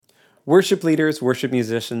worship leaders, worship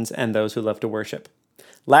musicians, and those who love to worship.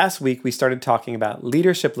 Last week, we started talking about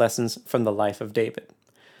leadership lessons from the life of David.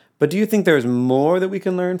 But do you think there's more that we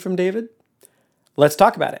can learn from David? Let's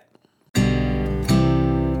talk about it.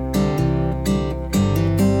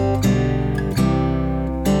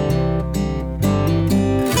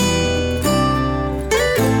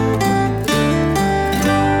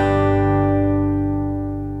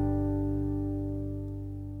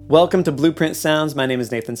 Welcome to Blueprint Sounds. My name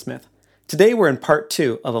is Nathan Smith. Today we're in part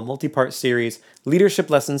 2 of a multi-part series, Leadership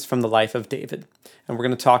Lessons from the Life of David. And we're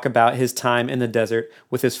going to talk about his time in the desert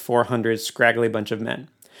with his 400 scraggly bunch of men.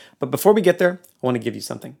 But before we get there, I want to give you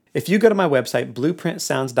something. If you go to my website,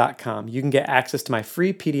 blueprintsounds.com, you can get access to my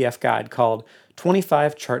free PDF guide called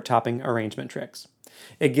 25 Chart-Topping Arrangement Tricks.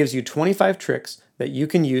 It gives you 25 tricks that you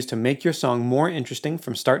can use to make your song more interesting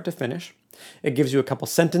from start to finish. It gives you a couple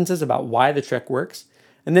sentences about why the trick works.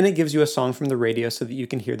 And then it gives you a song from the radio so that you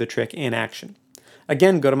can hear the trick in action.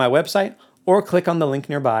 Again, go to my website or click on the link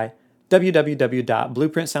nearby,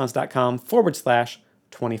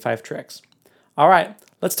 www.blueprintsounds.com/25 tricks. All right,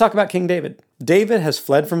 let's talk about King David. David has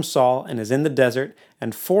fled from Saul and is in the desert,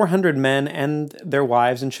 and 400 men and their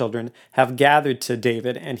wives and children have gathered to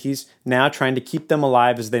David, and he's now trying to keep them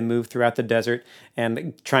alive as they move throughout the desert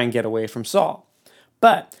and try and get away from Saul.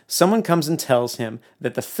 But someone comes and tells him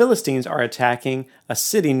that the Philistines are attacking a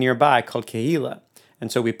city nearby called Keilah.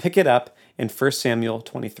 And so we pick it up in 1 Samuel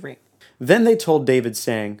 23. Then they told David,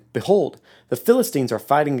 saying, "Behold, the Philistines are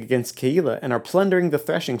fighting against Keilah and are plundering the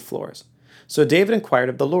threshing floors." So David inquired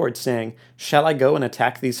of the Lord, saying, "Shall I go and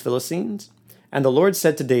attack these Philistines?" And the Lord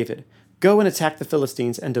said to David, "Go and attack the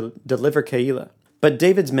Philistines and deliver Keilah." But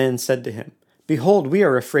David's men said to him, "Behold, we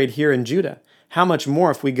are afraid here in Judah. How much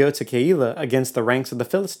more if we go to Keilah against the ranks of the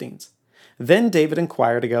Philistines?" Then David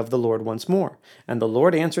inquired of the Lord once more, and the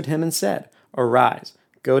Lord answered him and said, "Arise,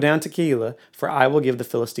 go down to Keilah, for I will give the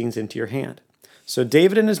Philistines into your hand." So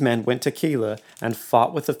David and his men went to Keilah and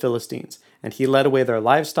fought with the Philistines, and he led away their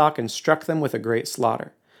livestock and struck them with a great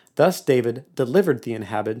slaughter. Thus David delivered the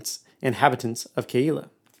inhabitants of Keilah.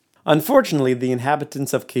 Unfortunately, the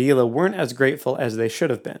inhabitants of Keilah weren't as grateful as they should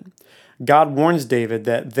have been. God warns David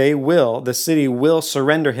that the city will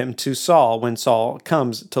surrender him to Saul when Saul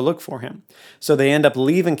comes to look for him. So they end up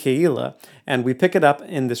leaving Keilah, and we pick it up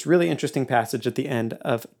in this really interesting passage at the end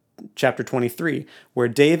of chapter 23, where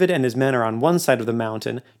David and his men are on one side of the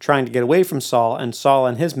mountain trying to get away from Saul, and Saul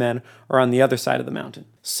and his men are on the other side of the mountain.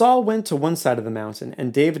 Saul went to one side of the mountain,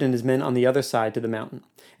 and David and his men on the other side to the mountain.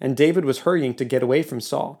 And David was hurrying to get away from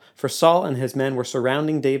Saul, for Saul and his men were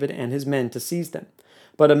surrounding David and his men to seize them.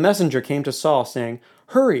 But a messenger came to Saul, saying,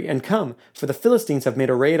 "Hurry and come, for the Philistines have made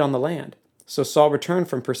a raid on the land." So Saul returned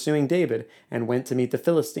from pursuing David and went to meet the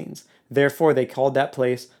Philistines. Therefore they called that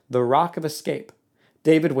place the Rock of Escape.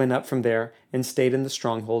 David went up from there and stayed in the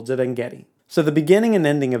strongholds of En-gedi. So the beginning and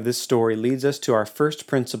ending of this story leads us to our first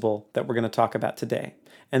principle that we're going to talk about today.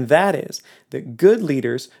 And that is that good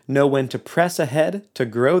leaders know when to press ahead to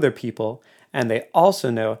grow their people, and they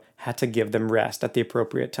also know how to give them rest at the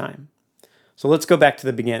appropriate time. So let's go back to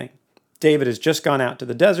the beginning. David has just gone out to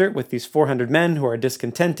the desert with these 400 men who are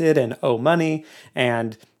discontented and owe money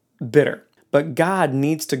and bitter. But God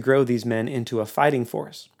needs to grow these men into a fighting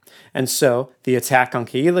force. And so the attack on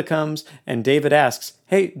Keilah comes, and David asks,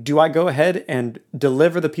 "Hey, do I go ahead and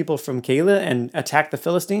deliver the people from Keilah and attack the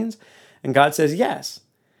Philistines?" And God says, "Yes."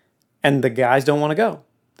 And the guys don't want to go.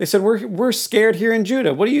 They said, we're scared here in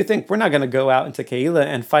Judah. What do you think? We're not going to go out into Keilah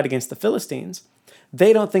and fight against the Philistines.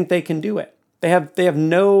 They don't think they can do it. They have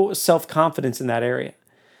no self-confidence in that area.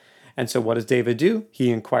 And so what does David do? He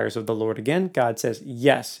inquires of the Lord again. God says,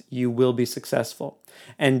 "Yes, you will be successful."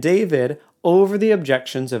 And David, over the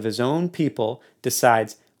objections of his own people,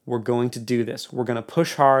 decides, we're going to do this. We're going to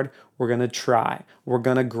push hard. We're going to try. We're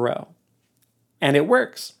going to grow. And it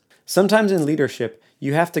works. Sometimes in leadership,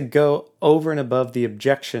 you have to go over and above the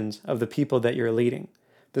objections of the people that you're leading.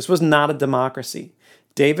 This was not a democracy.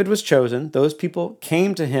 David was chosen. Those people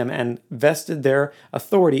came to him and vested their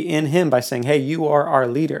authority in him by saying, "Hey, you are our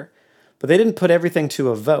leader." But they didn't put everything to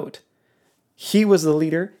a vote. He was the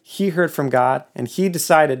leader. He heard from God, and he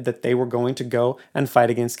decided that they were going to go and fight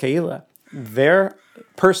against Keilah. Their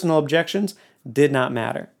personal objections did not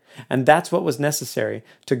matter. And that's what was necessary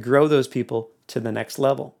to grow those people to the next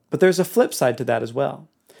level. But there's a flip side to that as well.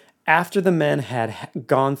 After the men had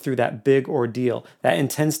gone through that big ordeal, that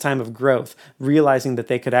intense time of growth, realizing that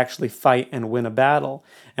they could actually fight and win a battle,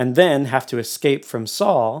 and then have to escape from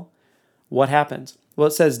Saul, what happens? Well,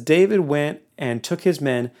 it says David went and took his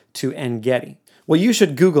men to En-gedi. Well, you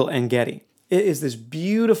should Google En-gedi. It is this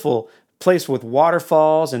beautiful place with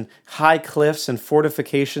waterfalls and high cliffs and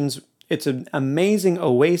fortifications It's an amazing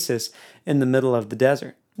oasis in the middle of the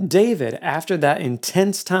desert. David, after that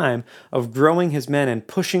intense time of growing his men and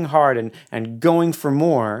pushing hard and going for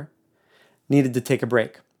more, needed to take a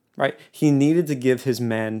break, right? He needed to give his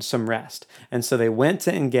men some rest. And so they went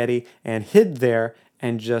to En-Gedi and hid there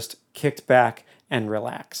and just kicked back and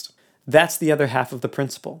relaxed. That's the other half of the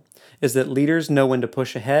principle, is that leaders know when to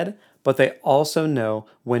push ahead, but they also know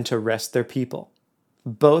when to rest their people.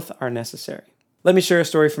 Both are necessary. Let me share a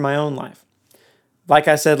story from my own life. Like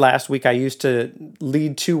I said last week, I used to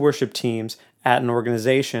lead 2 worship teams at an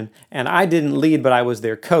organization, and I didn't lead, but I was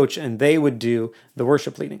their coach, and they would do the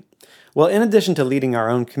worship leading. Well, in addition to leading our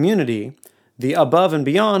own community, the above and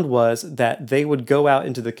beyond was that they would go out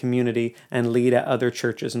into the community and lead at other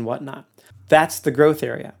churches and whatnot. That's the growth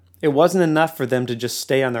area. It wasn't enough for them to just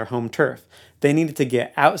stay on their home turf. They needed to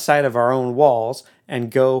get outside of our own walls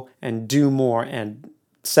and go and do more and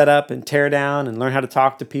set up and tear down and learn how to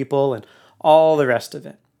talk to people and all the rest of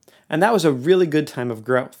it. And that was a really good time of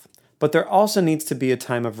growth. But there also needs to be a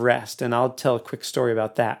time of rest, and I'll tell a quick story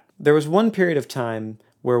about that. There was one period of time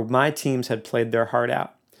where my teams had played their heart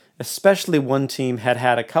out. Especially one team had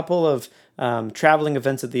had a couple of traveling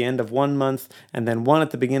events at the end of one month and then one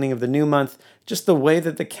at the beginning of the new month. Just the way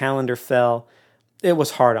that the calendar fell, it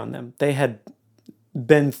was hard on them. They had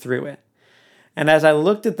been through it. And as I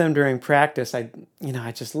looked at them during practice, I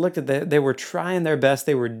just looked at they were trying their best.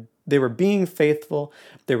 They were being faithful.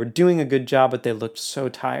 They were doing a good job, but they looked so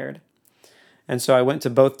tired. And so I went to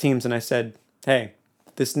both teams and I said, hey,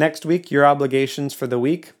 this next week, your obligations for the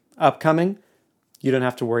week upcoming, you don't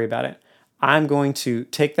have to worry about it. I'm going to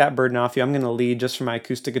take that burden off you. I'm going to lead just for my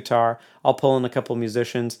acoustic guitar. I'll pull in a couple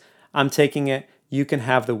musicians. I'm taking it. You can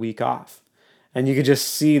have the week off. And you could just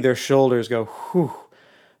see their shoulders go, whew.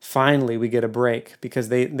 Finally, we get a break, because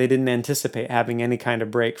they didn't anticipate having any kind of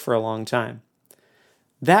break for a long time.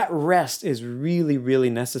 That rest is really, really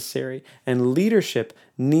necessary, and leadership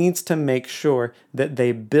needs to make sure that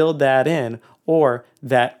they build that in, or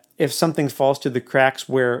that if something falls through the cracks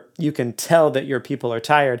where you can tell that your people are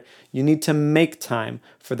tired, you need to make time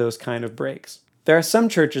for those kind of breaks. There are some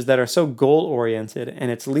churches that are so goal-oriented and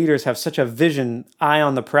its leaders have such a vision, eye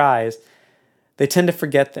on the prize, they tend to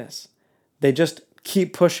forget this. They just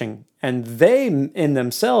keep pushing, and they in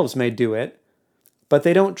themselves may do it, but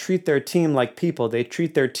they don't treat their team like people. They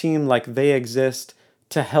treat their team like they exist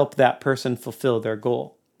to help that person fulfill their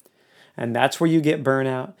goal. And that's where you get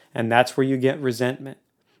burnout, and that's where you get resentment.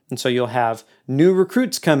 And so you'll have new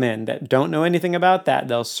recruits come in that don't know anything about that.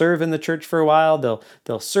 They'll serve in the church for a while.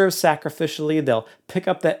 They'll serve sacrificially. They'll pick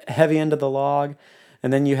up the heavy end of the log.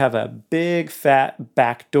 And then you have a big fat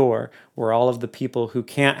back door where all of the people who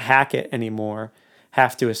can't hack it anymore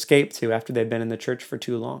have to escape to after they've been in the church for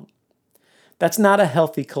too long. That's not a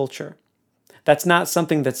healthy culture. That's not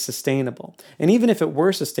something that's sustainable. And even if it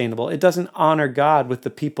were sustainable, it doesn't honor God with the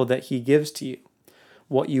people that He gives to you.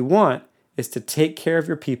 What you want is to take care of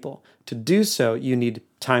your people. To do so, you need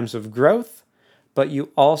times of growth, but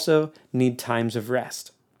you also need times of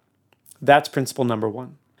rest. That's principle number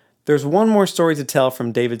 1. There's one more story to tell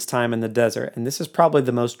from David's time in the desert, and this is probably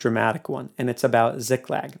the most dramatic one, and it's about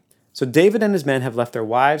Ziklag. So David and his men have left their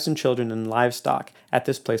wives and children and livestock at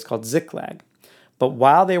this place called Ziklag. But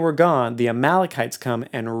while they were gone, the Amalekites come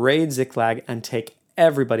and raid Ziklag and take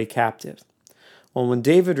everybody captive. Well, when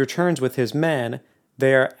David returns with his men,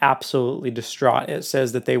 they are absolutely distraught. It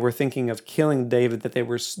says that they were thinking of killing David, that they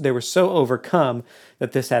were so overcome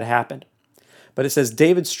that this had happened. But it says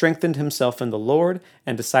David strengthened himself in the Lord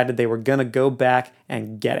and decided they were going to go back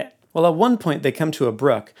and get it. Well, at one point they come to a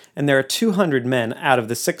brook, and there are 200 men out of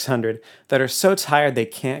the 600 that are so tired they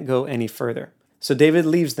can't go any further. So David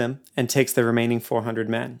leaves them and takes the remaining 400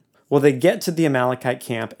 men. Well, they get to the Amalekite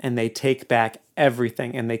camp, and they take back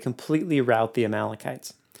everything, and they completely rout the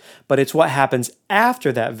Amalekites. But it's what happens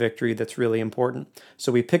after that victory that's really important.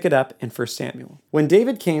 So we pick it up in 1 Samuel. When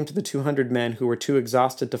David came to the 200 men who were too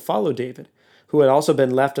exhausted to follow David, who had also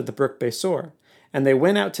been left at the brook Besor, and they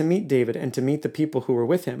went out to meet David and to meet the people who were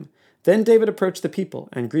with him, then David approached the people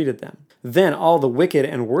and greeted them. Then all the wicked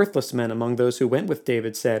and worthless men among those who went with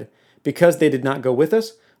David said, "Because they did not go with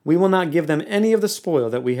us, we will not give them any of the spoil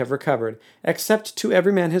that we have recovered, except to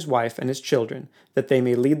every man his wife and his children, that they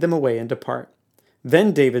may lead them away and depart."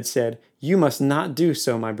 Then David said, "You must not do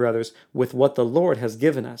so, my brothers, with what the Lord has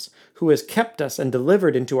given us, who has kept us and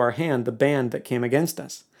delivered into our hand the band that came against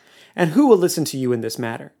us. And who will listen to you in this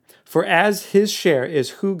matter? For as his share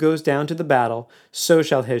is who goes down to the battle, so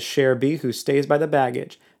shall his share be who stays by the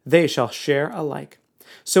baggage. They shall share alike.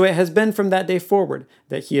 So it has been from that day forward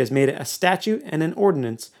that he has made it a statute and an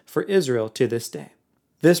ordinance for Israel to this day."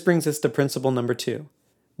 This brings us to principle number 2.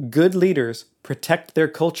 Good leaders protect their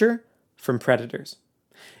culture from predators.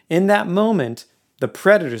 In that moment, the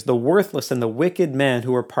predators, the worthless and the wicked men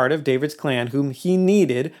who were part of David's clan, whom he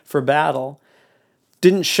needed for battle,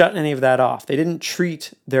 didn't shut any of that off. They didn't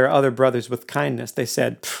treat their other brothers with kindness. They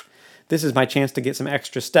said, this is my chance to get some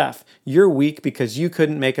extra stuff. You're weak because you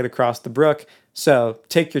couldn't make it across the brook, so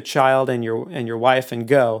take your child and your wife and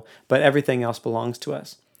go, but everything else belongs to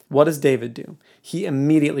us. What does David do? He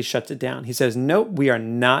immediately shuts it down. He says, nope, we are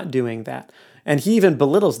not doing that. And he even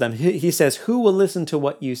belittles them. He says, who will listen to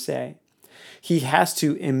what you say? He has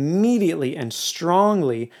to immediately and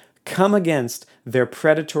strongly come against their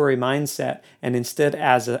predatory mindset and instead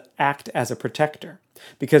act as a protector.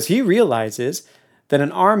 Because he realizes that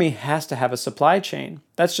an army has to have a supply chain.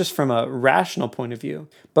 That's just from a rational point of view.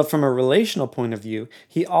 But from a relational point of view,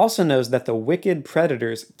 he also knows that the wicked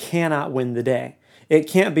predators cannot win the day. It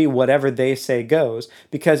can't be whatever they say goes,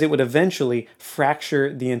 because it would eventually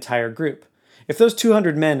fracture the entire group. If those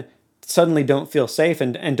 200 men suddenly don't feel safe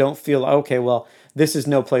and don't feel, okay, well, this is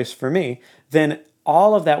no place for me, then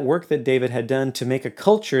all of that work that David had done to make a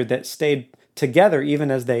culture that stayed together even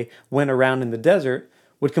as they went around in the desert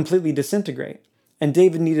would completely disintegrate. And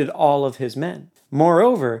David needed all of his men.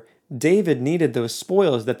 Moreover, David needed those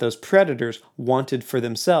spoils that those predators wanted for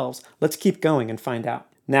themselves. Let's keep going and find out.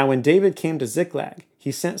 Now, when David came to Ziklag,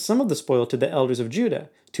 he sent some of the spoil to the elders of Judah,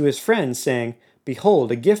 to his friends, saying,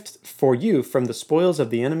 behold, a gift for you from the spoils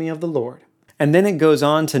of the enemy of the Lord. And then it goes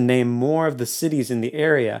on to name more of the cities in the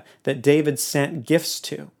area that David sent gifts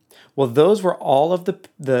to. Well, those were all of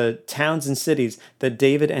the towns and cities that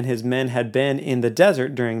David and his men had been in the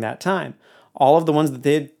desert during that time. All of the ones that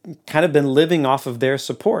they had kind of been living off of their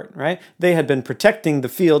support, right? They had been protecting the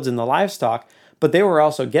fields and the livestock, but they were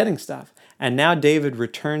also getting stuff. And now David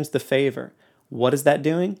returns the favor. What is that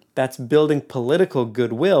doing? That's building political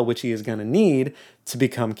goodwill, which he is going to need to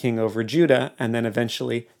become king over Judah and then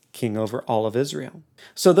eventually king over all of Israel.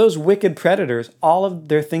 So those wicked predators, all of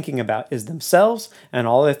they're thinking about is themselves, and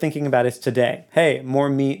all they're thinking about is today. Hey, more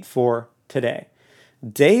meat for today.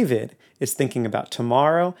 David is thinking about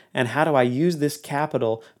tomorrow and how do I use this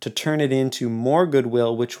capital to turn it into more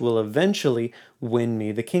goodwill, which will eventually win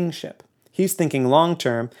me the kingship. He's thinking long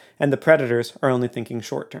term, and the predators are only thinking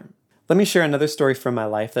short term. Let me share another story from my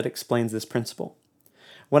life that explains this principle.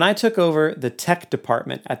 When I took over the tech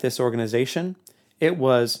department at this organization, it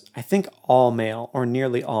was, I think, all male or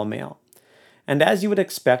nearly all male. And as you would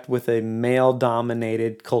expect with a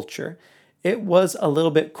male-dominated culture, it was a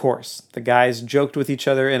little bit coarse. The guys joked with each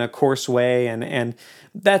other in a coarse way, and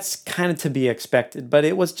that's kind of to be expected, but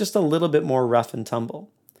it was just a little bit more rough and tumble.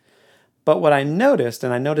 But what I noticed,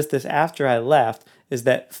 and I noticed this after I left, is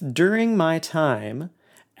that during my time,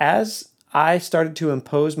 as I started to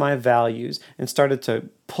impose my values and started to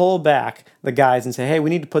pull back the guys and say, hey,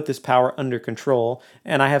 we need to put this power under control,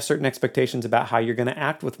 and I have certain expectations about how you're going to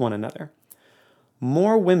act with one another.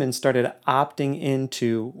 More women started opting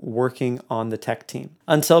into working on the tech team,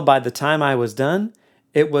 until by the time I was done,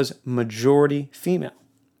 it was majority female.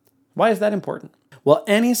 Why is that important? Well,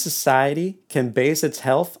 any society can base its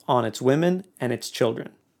health on its women and its children.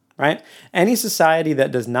 Right? Any society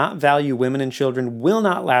that does not value women and children will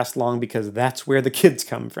not last long because that's where the kids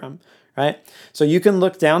come from, right? So you can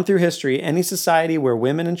look down through history, any society where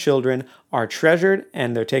women and children are treasured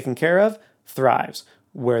and they're taken care of thrives.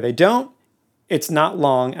 Where they don't, it's not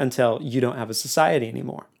long until you don't have a society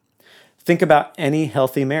anymore. Think about any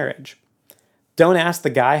healthy marriage. Don't ask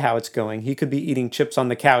the guy how it's going. He could be eating chips on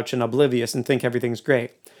the couch and oblivious and think everything's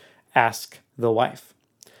great. Ask the wife.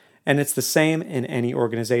 And it's the same in any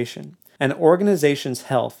organization. An organization's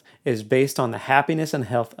health is based on the happiness and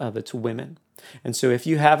health of its women. And so if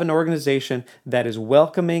you have an organization that is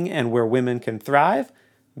welcoming and where women can thrive,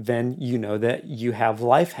 then you know that you have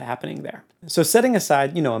life happening there. So setting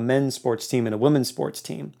aside, a men's sports team and a women's sports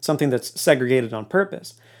team, something that's segregated on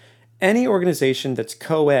purpose, any organization that's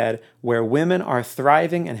co-ed where women are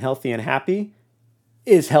thriving and healthy and happy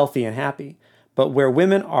is healthy and happy. But where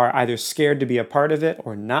women are either scared to be a part of it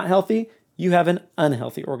or not healthy, you have an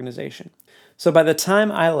unhealthy organization. So by the time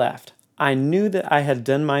I left, I knew that I had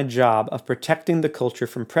done my job of protecting the culture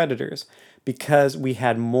from predators because we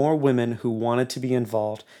had more women who wanted to be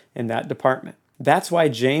involved in that department. That's why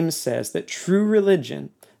James says that true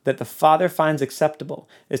religion that the Father finds acceptable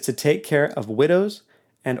is to take care of widows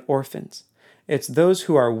and orphans. It's those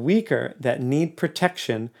who are weaker that need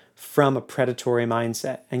protection from a predatory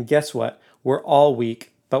mindset. And guess what? We're all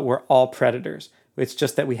weak, but we're all predators. It's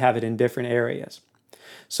just that we have it in different areas.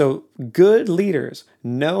 So good leaders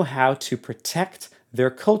know how to protect their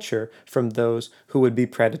culture from those who would be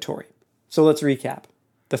predatory. So let's recap.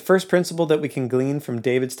 The first principle that we can glean from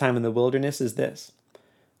David's time in the wilderness is this: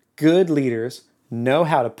 good leaders know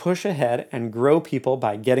how to push ahead and grow people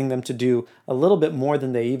by getting them to do a little bit more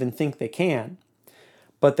than they even think they can.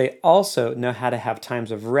 But they also know how to have times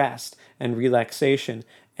of rest and relaxation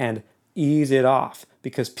and ease it off,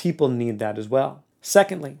 because people need that as well.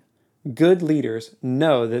 Secondly, good leaders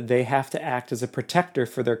know that they have to act as a protector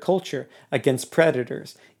for their culture against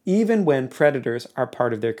predators, even when predators are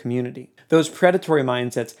part of their community. Those predatory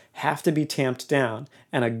mindsets have to be tamped down,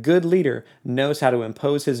 and a good leader knows how to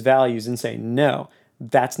impose his values and say, no,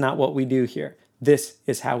 that's not what we do here. This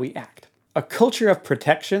is how we act. A culture of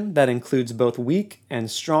protection that includes both weak and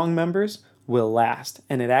strong members will last,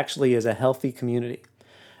 and it actually is a healthy community.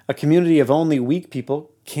 A community of only weak people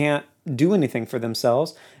can't do anything for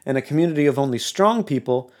themselves, and a community of only strong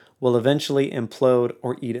people will eventually implode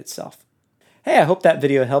or eat itself. Hey, I hope that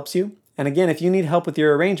video helps you. And again, if you need help with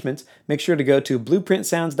your arrangements, make sure to go to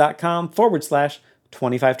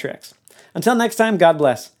blueprintsounds.com/25 tricks. Until next time, God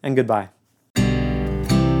bless and goodbye.